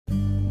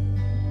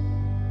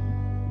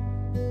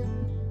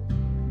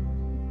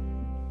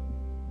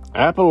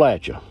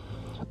Appalachia,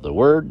 the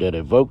word that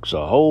evokes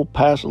a whole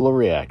passel of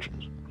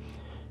reactions.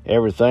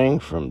 Everything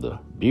from the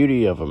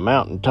beauty of a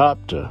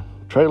mountaintop to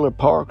trailer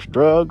parks,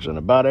 drugs, and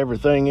about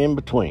everything in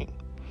between.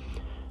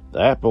 The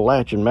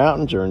Appalachian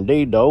Mountains are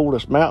indeed the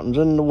oldest mountains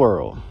in the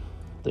world.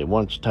 They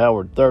once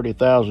towered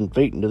 30,000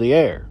 feet into the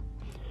air.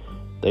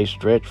 They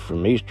stretch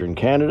from eastern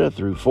Canada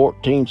through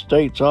 14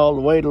 states all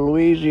the way to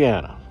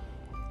Louisiana.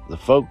 The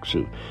folks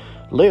who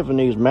live in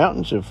these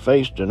mountains have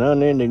faced an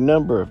unending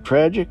number of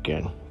tragic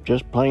and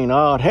just plain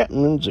odd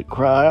happenings that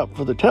cry out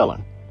for the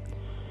telling.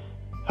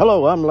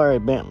 Hello, I'm Larry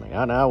Bentley,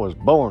 and I was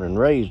born and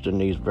raised in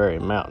these very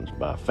mountains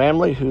by a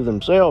family who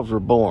themselves were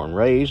born,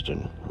 raised,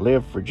 and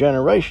lived for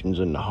generations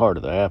in the heart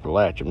of the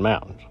Appalachian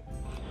Mountains.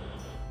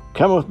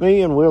 Come with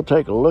me and we'll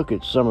take a look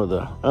at some of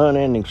the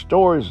unending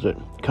stories that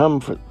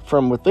come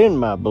from within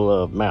my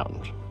beloved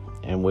mountains,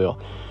 and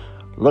we'll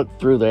look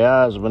through the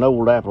eyes of an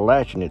old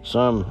Appalachian at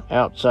some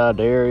outside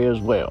the area as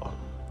well.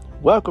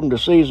 Welcome to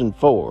Season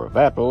 4 of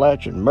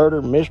Appalachian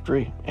Murder,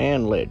 Mystery,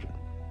 and Legend.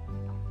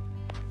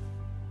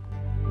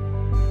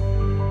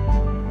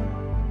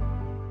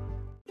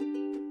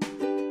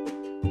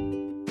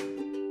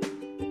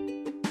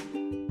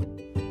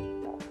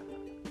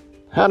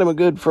 Howdy, my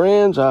good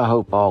friends. I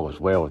hope all is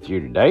well with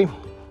you today.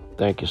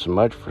 Thank you so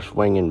much for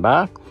swinging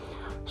by.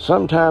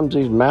 Sometimes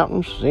these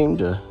mountains seem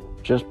to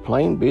just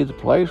plain be the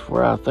place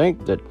where I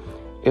think that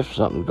if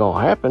something's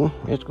going to happen,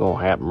 it's going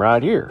to happen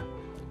right here.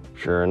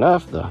 Sure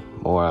enough, the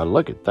more I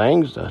look at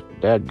things, the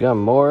dadgum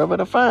more of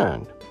it I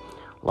find.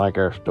 Like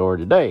our story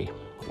today.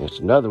 It's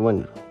another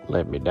one that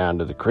led me down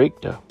to the creek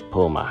to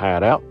pull my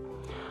hat out.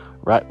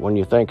 Right when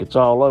you think it's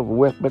all over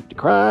with but the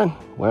crying,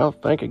 well,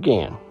 think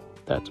again.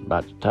 That's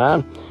about the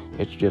time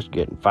it's just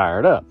getting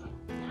fired up.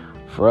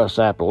 For us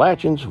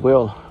Appalachians,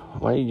 well,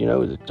 you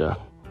know that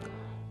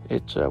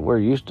we're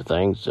used to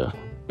things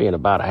being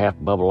about a half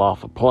bubble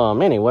off a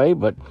plum anyway,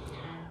 but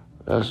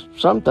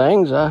some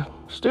things I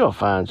still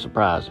find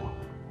surprising.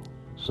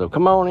 So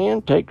come on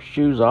in, take your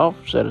shoes off,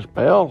 set a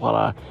spell while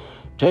I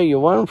tell you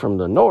one from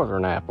the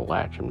northern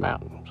Appalachian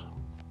Mountains.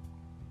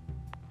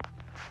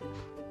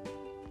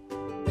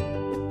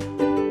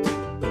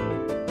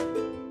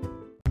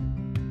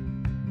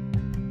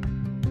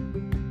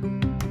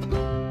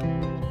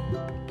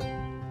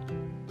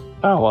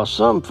 While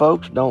some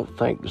folks don't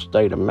think the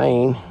state of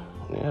Maine,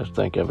 just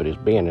think of it as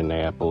being in the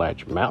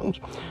Appalachian Mountains,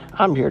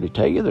 I'm here to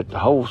tell you that the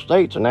whole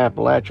state's an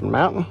Appalachian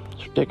Mountain,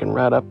 sticking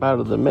right up out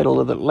of the middle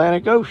of the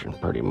Atlantic Ocean,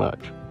 pretty much.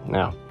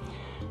 Now,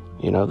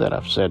 you know that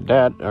I've said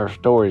that, our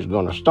story is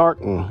going to start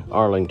in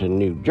Arlington,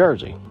 New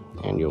Jersey,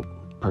 and you'll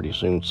pretty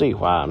soon see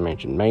why I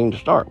mentioned Maine to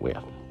start with.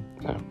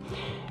 Now,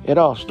 it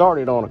all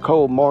started on a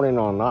cold morning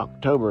on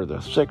October the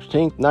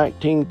 16th,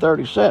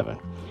 1937,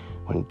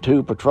 when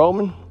two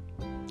patrolmen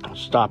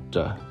stopped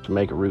to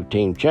make a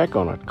routine check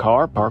on a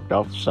car parked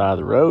off the side of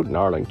the road in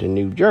Arlington,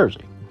 New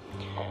Jersey.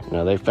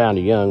 Now, they found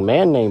a young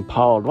man named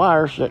Paul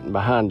Dwyer sitting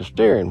behind the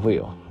steering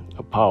wheel.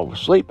 Now, Paul was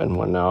sleeping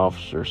when the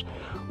officers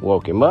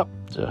woke him up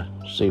to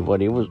see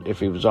if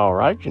he was all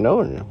right,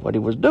 and what he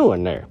was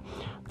doing there.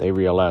 They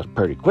realized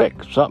pretty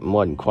quick something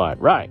wasn't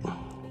quite right.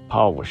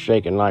 Paul was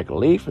shaking like a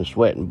leaf and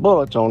sweating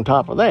bullets on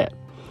top of that.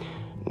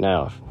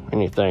 Now, if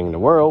anything in the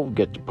world will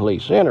get the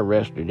police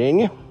interested in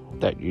you,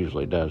 that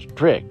usually does the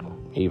trick,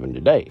 even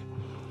today.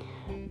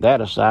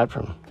 That aside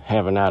from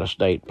having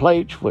out-of-state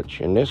plates,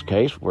 which in this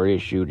case were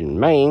issued in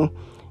Maine,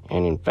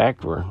 and in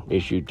fact were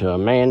issued to a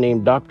man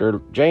named Dr.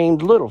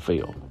 James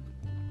Littlefield.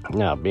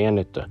 Now, being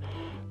that the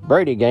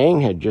Brady gang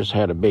had just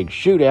had a big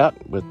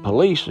shootout with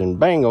police in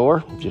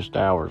Bangor just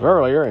hours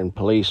earlier, and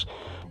police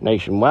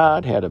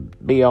nationwide had to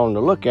be on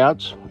the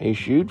lookouts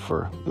issued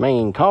for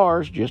Maine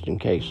cars just in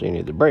case any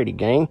of the Brady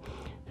gang,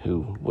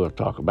 who we'll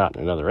talk about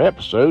in another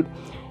episode,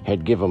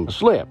 had given them a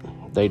slip.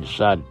 They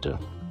decided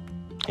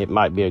it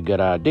might be a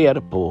good idea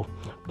to pull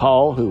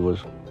Paul, who was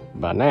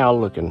by now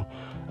looking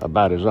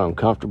about as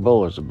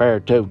uncomfortable as a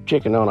bare-toed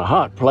chicken on a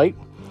hot plate,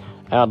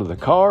 out of the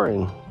car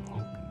and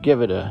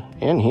give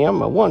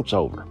him a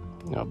once-over.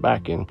 Now,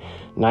 back in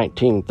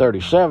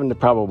 1937, the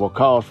probable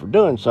cause for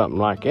doing something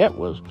like that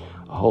was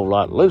a whole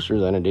lot looser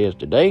than it is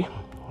today.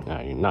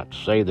 Now, not to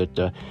say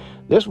that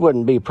this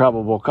wouldn't be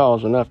probable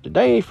cause enough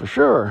today, for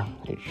sure.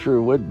 It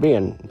sure would be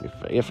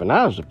if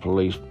I was the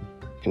police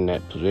in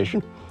that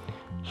position.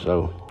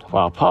 So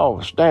while Paul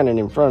was standing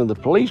in front of the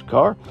police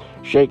car,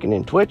 shaking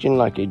and twitching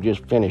like he'd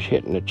just finished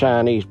hitting a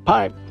Chinese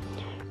pipe,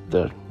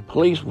 the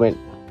police went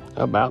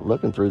about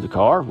looking through the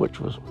car, which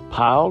was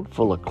piled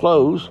full of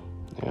clothes,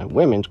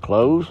 women's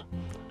clothes,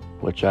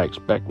 which I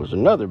expect was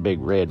another big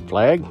red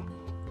flag.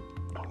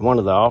 One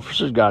of the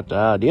officers got the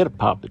idea to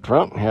pop the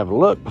trunk and have a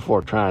look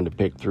before trying to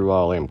pick through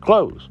all them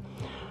clothes.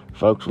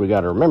 Folks, we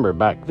got to remember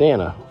back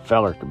then a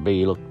feller could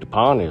be looked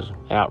upon as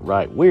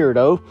outright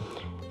weirdo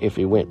if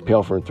he went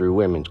pilfering through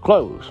women's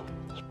clothes,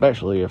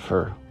 especially if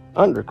her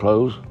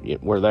underclothes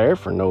were there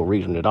for no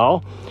reason at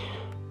all.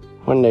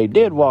 When they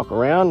did walk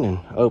around and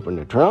open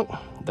the trunk,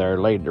 there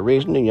lay the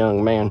reason the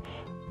young man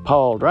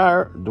Paul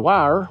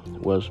Dwyer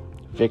was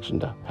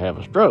fixing to have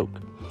a stroke.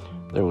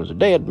 there was a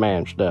dead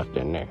man stuffed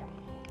in there.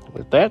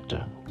 With that,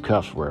 the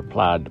cuffs were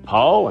applied to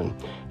Paul, and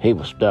he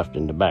was stuffed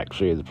in the back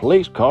seat of the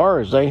police car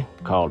as they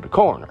called the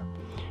coroner.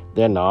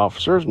 Then the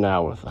officers,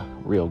 now with a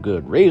real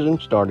good reason,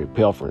 started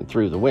pilfering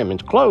through the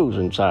women's clothes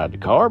inside the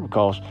car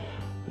because,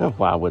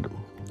 why would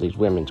these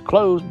women's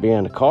clothes be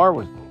in a car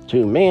with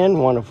two men,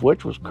 one of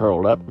which was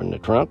curled up in the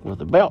trunk with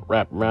a belt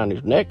wrapped around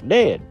his neck,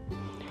 dead?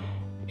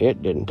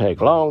 It didn't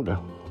take long to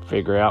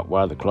figure out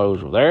why the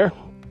clothes were there.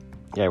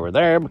 They were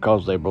there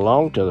because they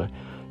belonged to the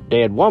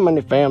dead woman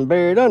they found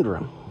buried under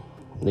them.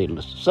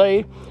 Needless to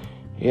say,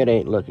 it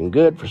ain't looking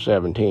good for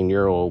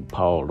 17-year-old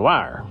Paul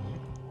Dwyer.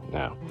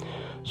 Now,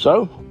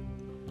 so,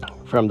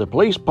 from the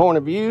police point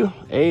of view,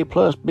 A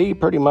plus B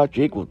pretty much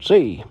equaled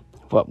C.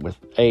 What with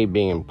A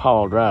being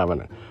Paul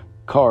driving a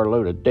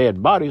carload of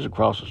dead bodies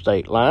across the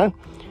state line,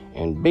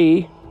 and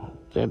B,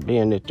 that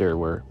being that there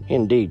were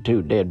indeed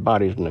two dead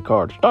bodies in the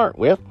car to start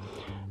with,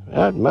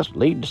 that must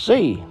lead to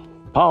C.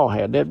 Paul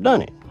had to have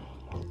done it.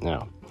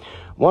 Now,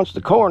 once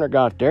the coroner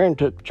got there and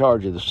took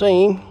charge of the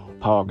scene,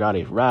 Paul got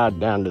his ride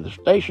down to the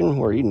station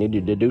where he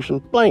needed to do some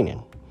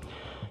explaining.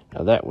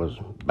 Now, that was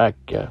back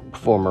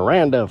before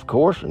Miranda, of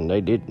course, and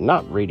they did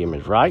not read him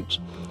his rights.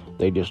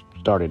 They just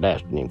started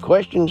asking him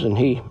questions, and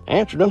he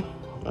answered them.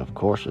 Of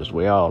course, as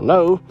we all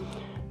know,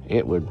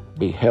 it would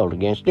be held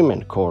against him in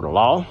the court of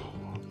law.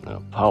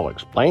 Paul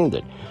explained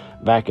that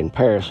back in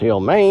Paris Hill,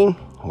 Maine,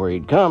 where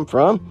he'd come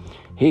from,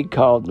 he'd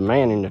called the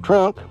man in the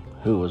trunk,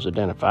 who was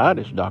identified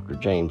as Dr.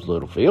 James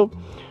Littlefield,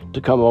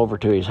 to come over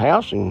to his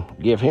house and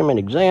give him an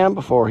exam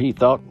because he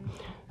thought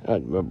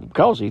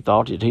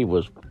that he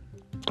was,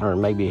 or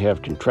maybe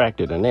have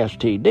contracted an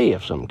STD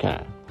of some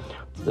kind.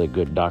 The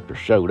good doctor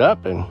showed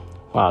up, and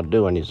while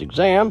doing his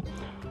exam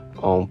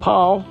on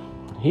Paul,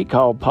 he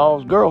called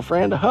Paul's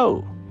girlfriend a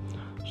hoe.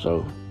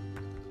 So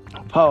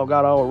Paul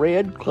got all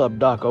red, clubbed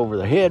Doc over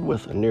the head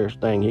with the nearest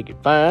thing he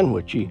could find,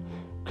 which he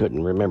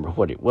couldn't remember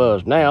what it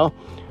was now,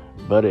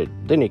 but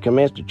then he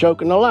commenced to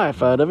choking the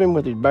life out of him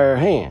with his bare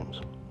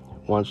hands.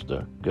 Once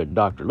the good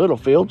Dr.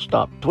 Littlefield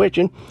stopped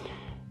twitching,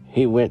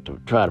 he went to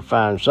try to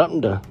find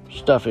something to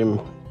stuff him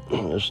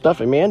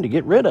in to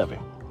get rid of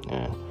him.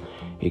 And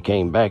he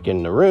came back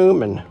in the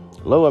room, and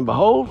lo and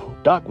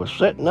behold, Doc was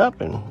sitting up,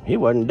 and he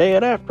wasn't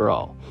dead after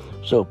all.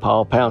 So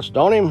Paul pounced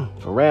on him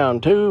for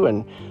round two,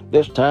 and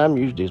this time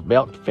used his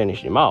belt to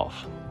finish him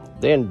off.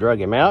 Then drug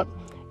him out,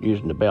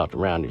 using the belt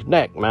around his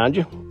neck, mind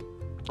you,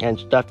 and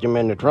stuffed him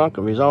in the trunk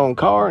of his own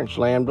car and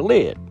slammed the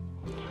lid.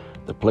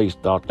 The police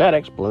thought that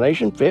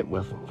explanation fit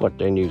with what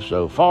they knew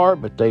so far,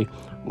 but they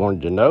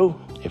wanted to know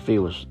if he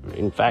was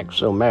in fact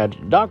so mad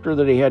at the doctor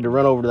that he had to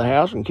run over to the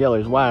house and kill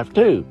his wife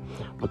too,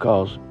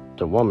 because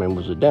the woman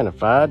was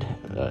identified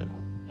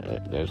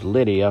as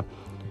Lydia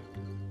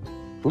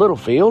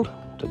Littlefield,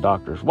 the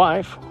doctor's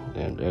wife,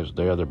 and as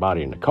the other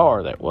body in the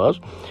car that was.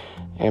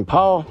 And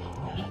Paul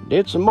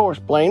did some more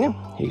explaining.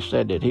 He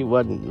said that he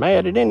wasn't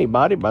mad at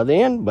anybody by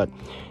then, but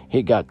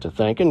he got to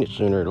thinking that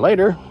sooner or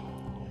later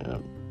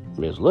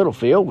Ms.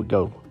 Littlefield would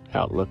go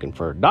out looking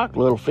for Doc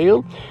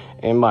Littlefield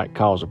and might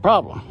cause a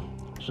problem.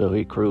 So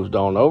he cruised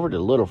on over to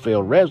the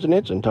Littlefield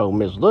residence and told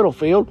Ms.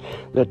 Littlefield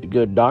that the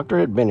good doctor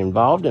had been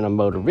involved in a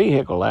motor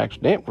vehicle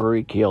accident where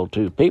he killed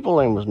two people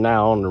and was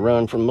now on the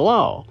run from the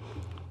law.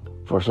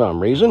 For some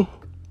reason,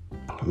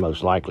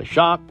 most likely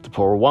shocked, the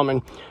poor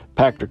woman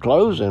packed her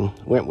clothes and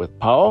went with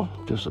Paul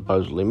to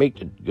supposedly meet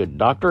the good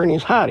doctor in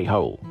his hidey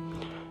hole.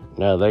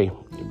 Now, they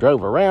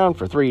drove around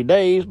for 3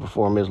 days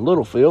before Ms.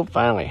 Littlefield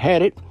finally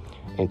had it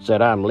and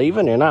said, "I'm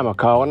leaving and I'm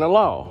calling the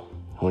law."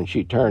 When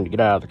she turned to get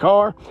out of the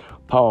car,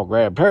 Paul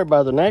grabbed her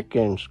by the neck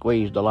and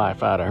squeezed the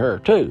life out of her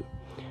too.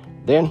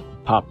 Then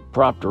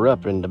propped her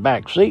up in the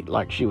back seat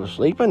like she was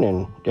sleeping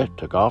and just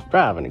took off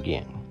driving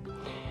again.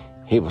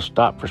 He was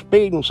stopped for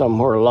speeding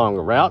somewhere along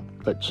the route,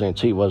 but since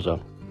he was a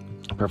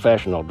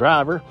professional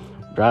driver,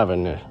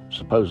 driving the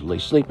supposedly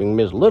sleeping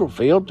Ms.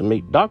 Littlefield to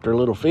meet Dr.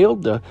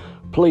 Littlefield, the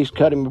police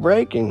cut him a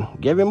break and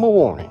gave him a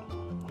warning.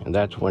 And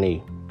that's when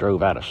he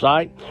drove out of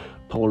sight,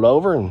 pulled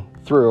over and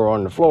threw her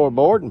on the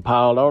floorboard and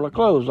piled all the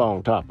clothes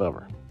on top of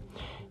her.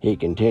 He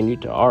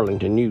continued to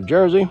Arlington, New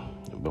Jersey,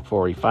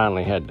 before he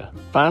had to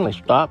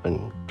stop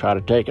and try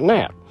to take a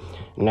nap.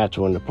 And that's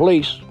when the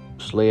police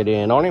slid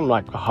in on him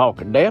like a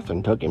hawk of death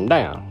and took him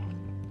down.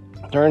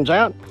 Turns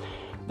out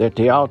that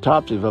the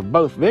autopsies of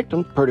both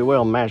victims pretty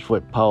well matched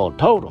what Paul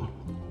told them.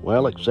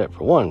 Well, except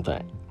for one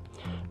thing.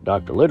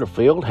 Dr.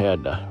 Littlefield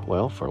had,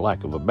 for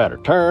lack of a better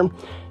term,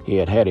 he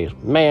had had his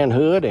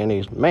manhood and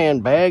his man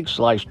bag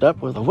sliced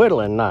up with a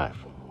whittling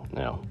knife.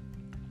 Now,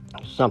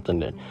 something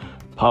that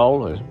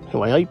Paul,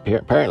 he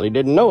apparently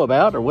didn't know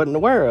about or wasn't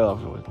aware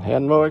of,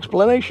 had no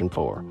explanation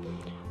for.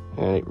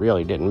 And it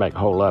really didn't make a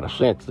whole lot of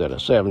sense that a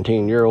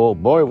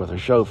 17-year-old boy with a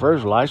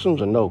chauffeur's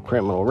license and no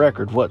criminal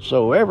record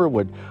whatsoever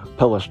would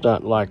pull a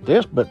stunt like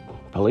this, but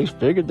police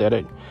figured that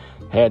it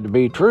had to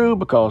be true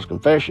because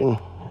confession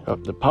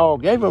that Paul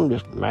gave them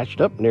just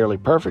matched up nearly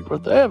perfect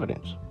with the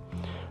evidence.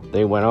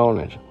 They went on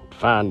and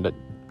find that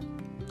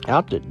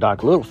out that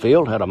Doc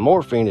Littlefield had a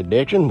morphine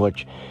addiction,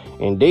 which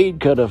indeed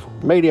could have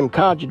made him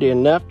cogity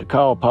enough to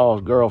call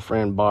Paul's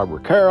girlfriend Barbara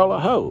Carroll a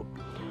hoe,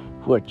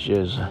 which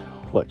is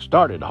what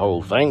started the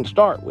whole thing to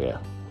start with.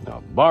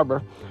 Now,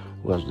 Barbara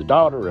was the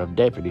daughter of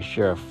Deputy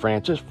Sheriff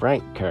Frank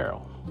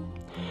Carroll.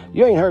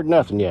 You ain't heard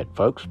nothing yet,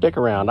 folks. Stick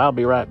around. I'll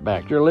be right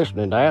back. You're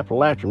listening to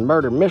Appalachian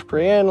Murder,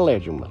 Mystery, and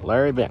Legend with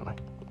Larry Bentley.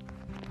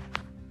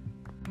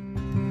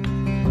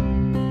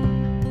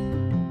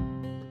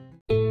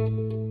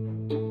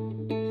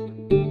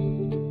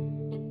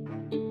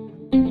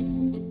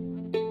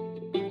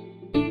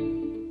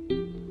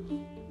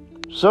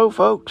 So,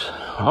 folks,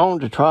 on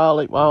to trial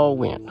it all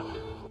went.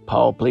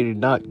 Paul pleaded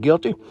not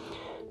guilty,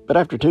 but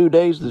after 2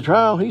 days of the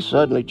trial, he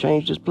suddenly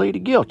changed his plea to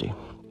guilty.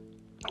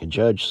 The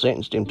judge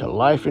sentenced him to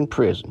life in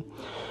prison.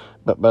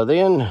 But by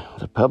then,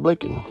 the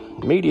public and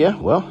media,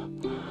 well,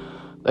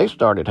 they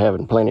started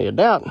having plenty of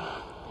doubt.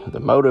 The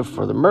motive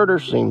for the murder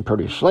seemed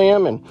pretty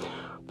slim, and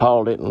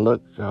Paul didn't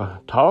look,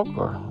 talk,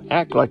 or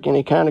act like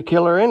any kind of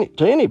killer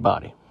to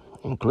anybody,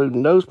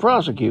 including those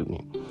prosecuting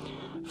him.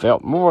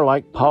 Felt more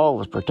like Paul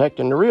was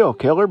protecting the real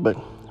killer, but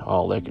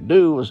all they could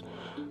do was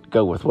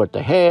go with what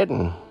they had,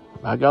 and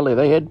by golly,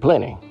 they had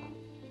plenty.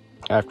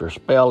 After a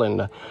spell in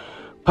the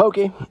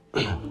pokey,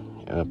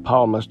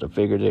 Paul must have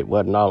figured it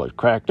wasn't all it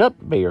cracked up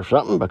to be or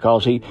something,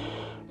 because he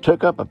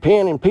took up a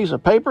pen and piece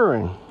of paper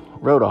and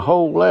wrote a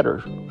whole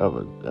letter of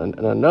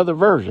another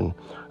version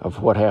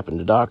of what happened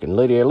to Doc and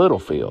Lydia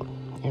Littlefield.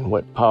 And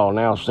what Paul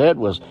now said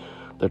was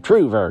the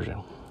true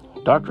version.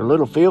 Dr.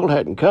 Littlefield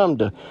hadn't come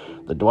to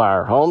the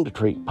Dwyer home to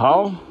treat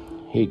Paul.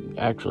 He'd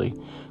actually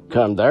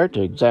come there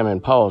to examine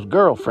Paul's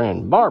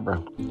girlfriend,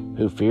 Barbara,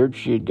 who feared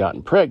she had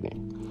gotten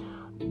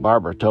pregnant.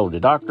 Barbara told the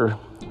doctor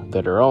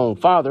that her own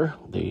father,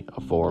 the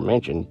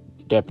aforementioned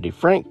Deputy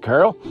Frank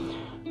Carroll,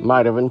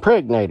 might have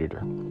impregnated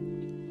her.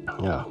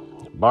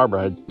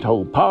 Barbara had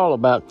told Paul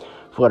about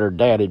what her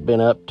dad had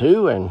been up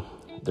to, and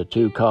the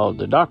two called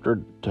the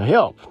doctor to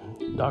help.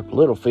 Dr.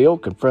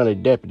 Littlefield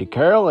confronted Deputy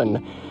Carroll, and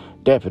the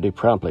deputy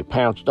promptly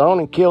pounced on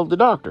and killed the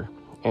doctor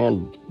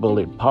and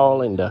bullied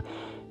Paul into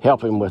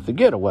helping with the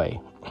getaway.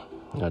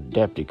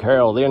 Deputy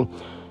Carroll then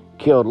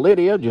killed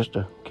Lydia just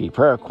to keep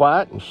her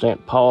quiet and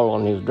sent Paul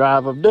on his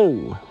drive of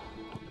doom.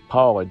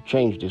 Paul had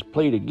changed his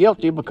plea to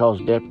guilty because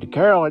Deputy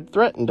Carroll had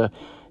threatened to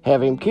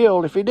have him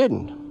killed if he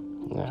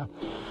didn't. Now,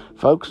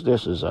 folks,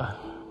 this is a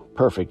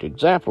perfect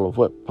example of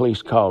what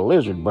police call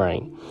lizard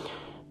brain.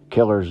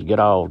 Killers get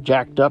all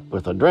jacked up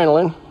with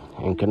adrenaline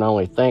and can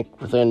only think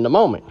within the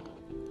moment.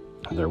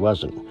 There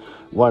wasn't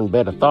one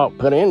bit of thought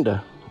put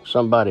into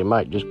somebody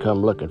might just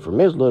come looking for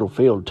Ms.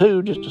 Littlefield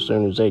too, just as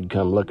soon as they'd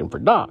come looking for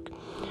Doc.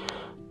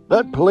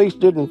 But police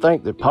didn't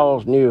think that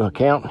Paul's new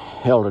account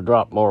held a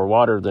drop more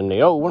water than the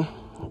old one,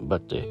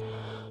 but the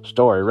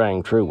story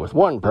rang true with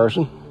one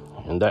person,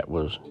 and that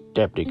was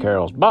Deputy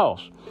Carroll's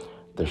boss,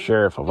 the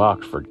sheriff of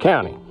Oxford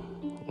County.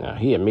 Now,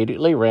 he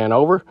immediately ran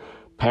over,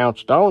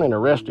 pounced on, and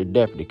arrested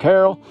Deputy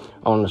Carroll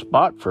on the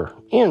spot for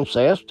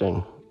incest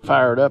and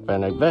fired up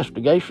an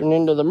investigation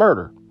into the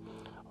murder.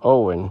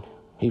 Oh, and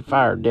he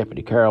fired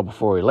Deputy Carroll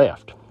before he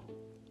left.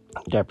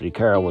 Deputy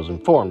Carroll was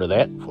informed of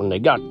that when they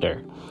got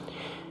there.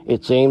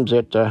 It seems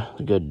that the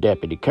good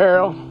Deputy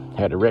Carroll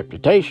had a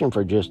reputation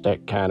for just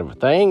that kind of a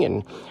thing,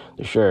 and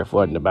the sheriff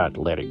wasn't about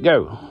to let it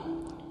go.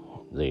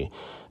 The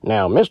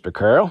now Mr.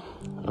 Carroll,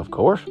 of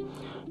course,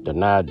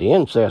 denied the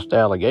incest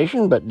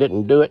allegation, but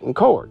didn't do it in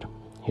court.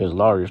 His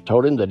lawyers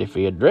told him that if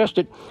he addressed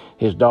it,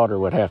 his daughter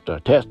would have to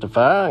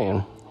testify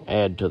and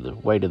add to the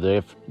weight of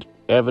the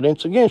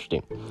evidence against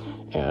him.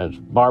 As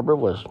Barbara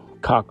was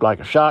cocked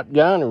like a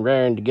shotgun and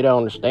raring to get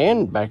on the stand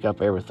and back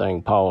up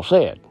everything Paul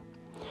said.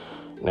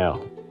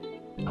 Now,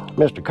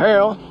 Mr.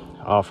 Carroll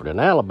offered an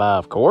alibi,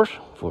 of course,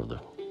 for the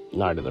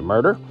night of the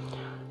murder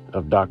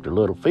of Dr.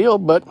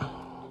 Littlefield, but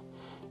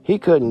he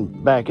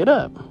couldn't back it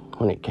up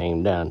when it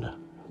came down to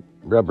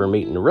rubber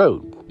meeting the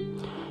road.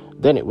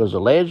 Then it was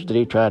alleged that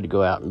he tried to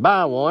go out and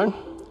buy one,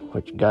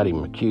 which got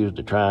him accused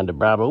of trying to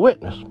bribe a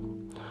witness.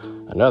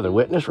 Another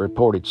witness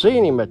reported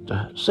seeing him at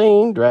the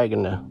scene,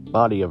 dragging the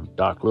body of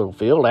Doc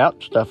Littlefield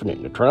out, stuffing it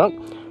in the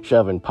trunk,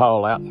 shoving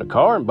Paul out in the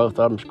car, and both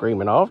of them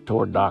screaming off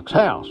toward Doc's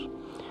house.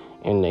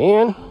 In the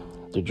end,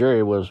 the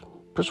jury was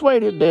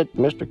persuaded that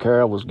Mr.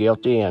 Carroll was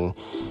guilty, and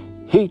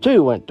he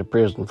too went to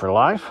prison for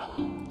life.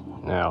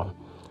 Now,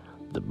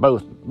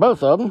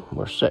 both of them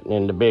were sitting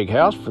in the big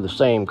house for the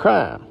same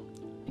crime.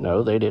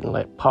 No, they didn't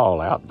let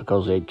Paul out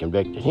because they'd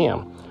convicted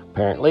him.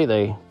 Apparently,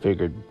 they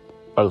figured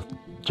both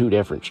two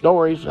different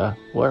stories.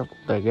 Well,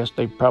 I guess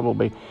they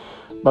probably,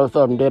 both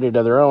of them did it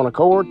of their own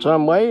accord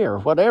some way or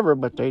whatever,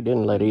 but they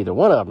didn't let either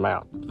one of them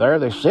out. There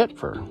they sit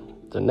for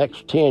the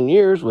next 10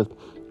 years with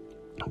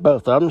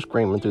both of them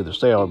screaming through the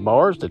cell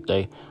bars that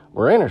they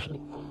were innocent.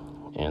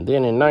 And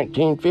then in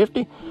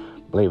 1950,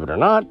 believe it or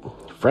not,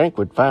 Frank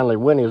would finally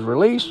win his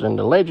release, and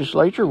the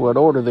legislature would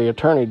order the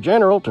Attorney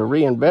General to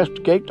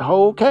reinvestigate the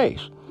whole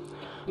case.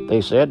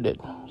 They said that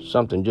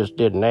something just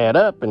didn't add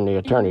up, and the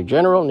Attorney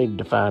General needed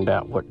to find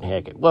out what the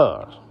heck it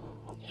was.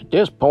 At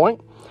this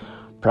point,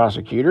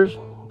 prosecutors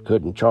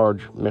couldn't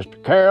charge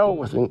Mr. Carroll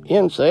with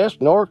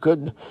incest, nor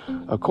could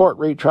a court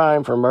retry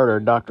him for murder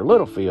of Dr.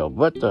 Littlefield.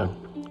 But the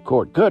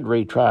court could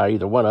retry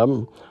either one of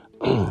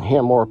them,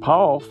 him or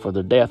Paul, for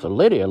the death of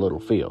Lydia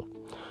Littlefield,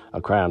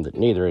 a crime that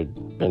neither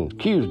had been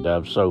accused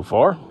of so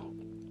far.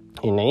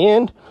 In the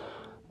end,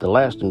 the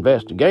last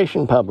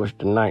investigation,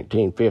 published in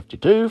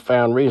 1952,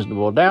 found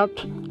reasonable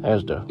doubt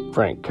as to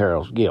Frank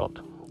Carroll's guilt.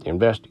 The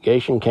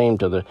investigation came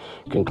to the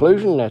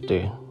conclusion that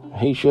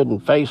he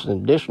shouldn't face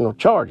additional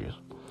charges.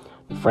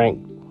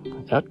 Frank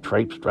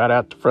traipsed right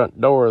out the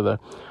front door of the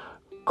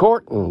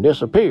court and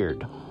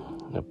disappeared.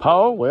 Now,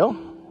 Paul, well,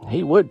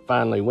 he would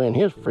finally win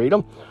his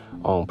freedom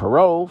on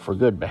parole for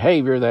good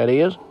behavior, that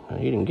is.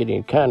 He didn't get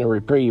any kind of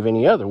reprieve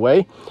any other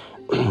way.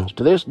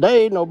 To this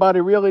day, nobody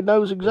really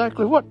knows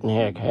exactly what in the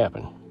heck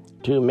happened.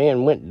 Two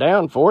men went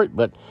down for it,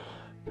 but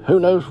who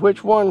knows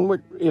which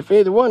one, if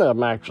either one of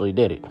them actually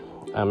did it.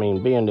 I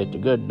mean, being that the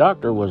good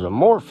doctor was a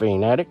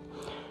morphine addict,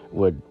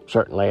 would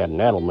certainly add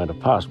an element of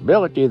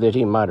possibility that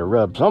he might have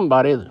rubbed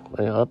somebody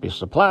up his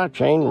supply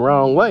chain the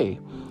wrong way.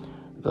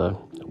 The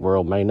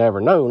world may never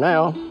know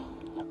now.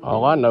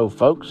 All I know,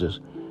 folks, is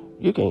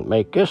you can't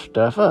make this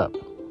stuff up.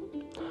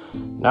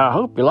 Now, I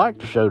hope you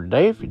liked the show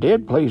today. If you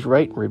did, please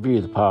rate and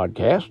review the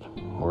podcast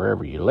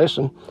wherever you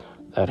listen.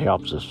 That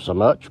helps us so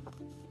much.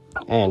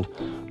 And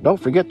don't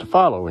forget to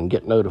follow and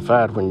get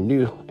notified when a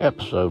new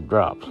episode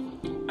drops.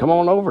 Come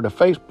on over to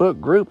Facebook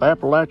group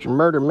Appalachian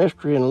Murder,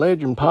 Mystery, and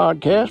Legend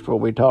Podcast, where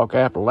we talk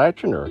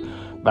Appalachian or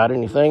about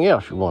anything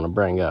else you want to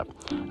bring up.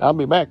 I'll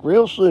be back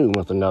real soon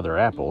with another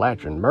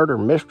Appalachian Murder,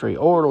 Mystery,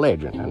 or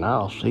Legend, and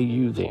I'll see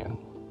you then.